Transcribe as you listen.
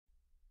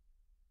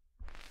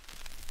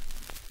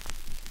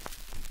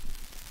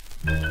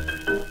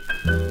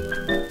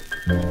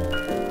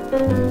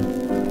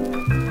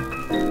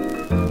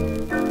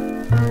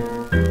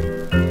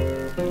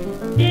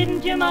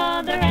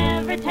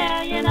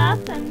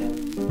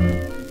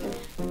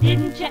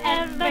Didn't you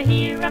ever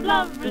hear of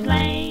Lover's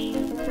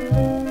Lane?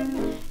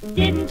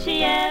 Didn't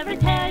she ever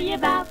tell you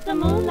about the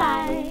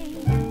moonlight?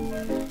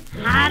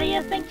 How do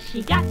you think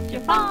she got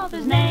your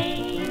father's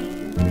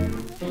name?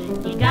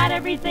 You got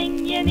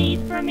everything you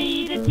need for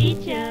me to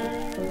teach you.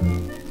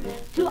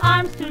 2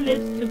 arms, 2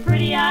 lips, 2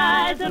 pretty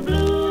eyes of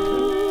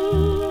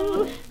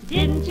blue.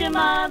 Didn't your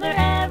mother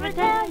ever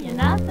tell you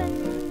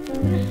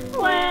nothing?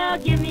 Well,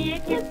 give me a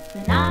kiss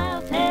and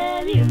I'll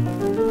tell you.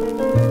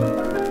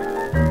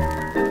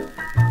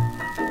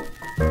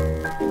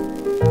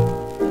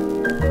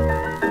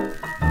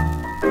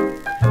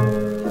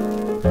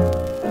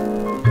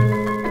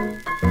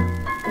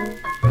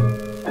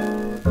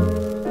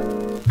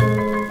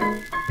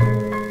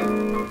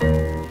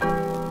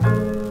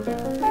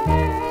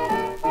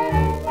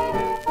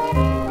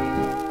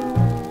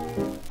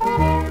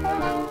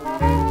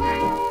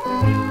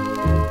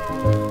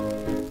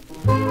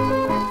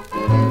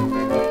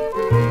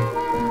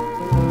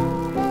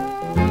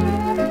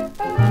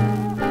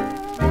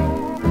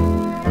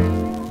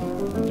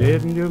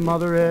 Didn't your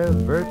mother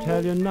ever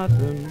tell you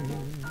nothing?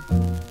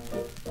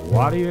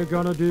 What are you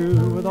gonna do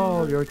with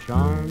all your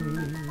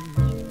charms?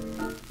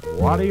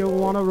 Why do you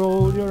wanna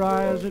roll your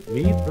eyes at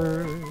me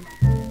for?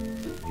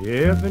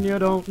 If and you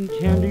don't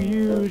intend to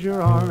use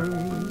your arms.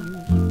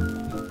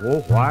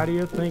 Well, why do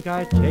you think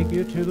I take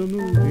you to the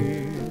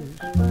movies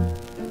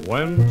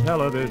when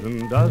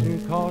television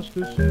doesn't cost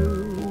a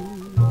sou?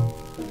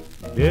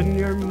 Didn't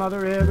your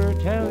mother ever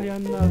tell you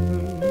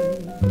nothing?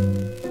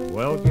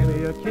 Well, give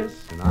me a kiss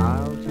and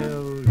I'll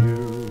tell you.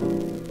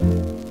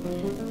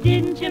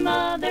 Didn't your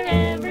mother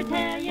ever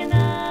tell you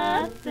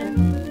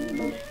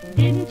nothing?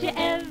 Didn't you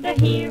ever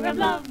hear of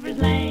Lover's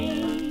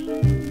Lane?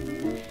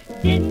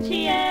 Didn't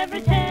she ever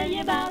tell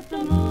you about the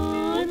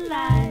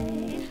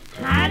moonlight?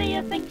 How do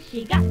you think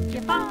she got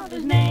your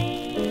father's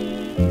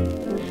name?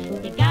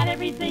 You got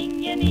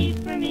everything you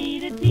need for me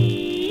to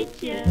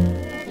teach you.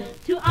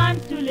 2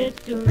 arms, 2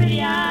 lips, 2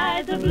 pretty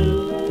eyes of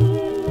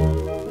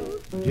blue.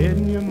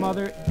 Didn't your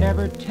mother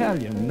ever tell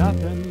you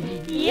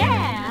nothing?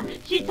 Yeah,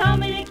 she told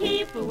me to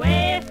keep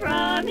away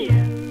from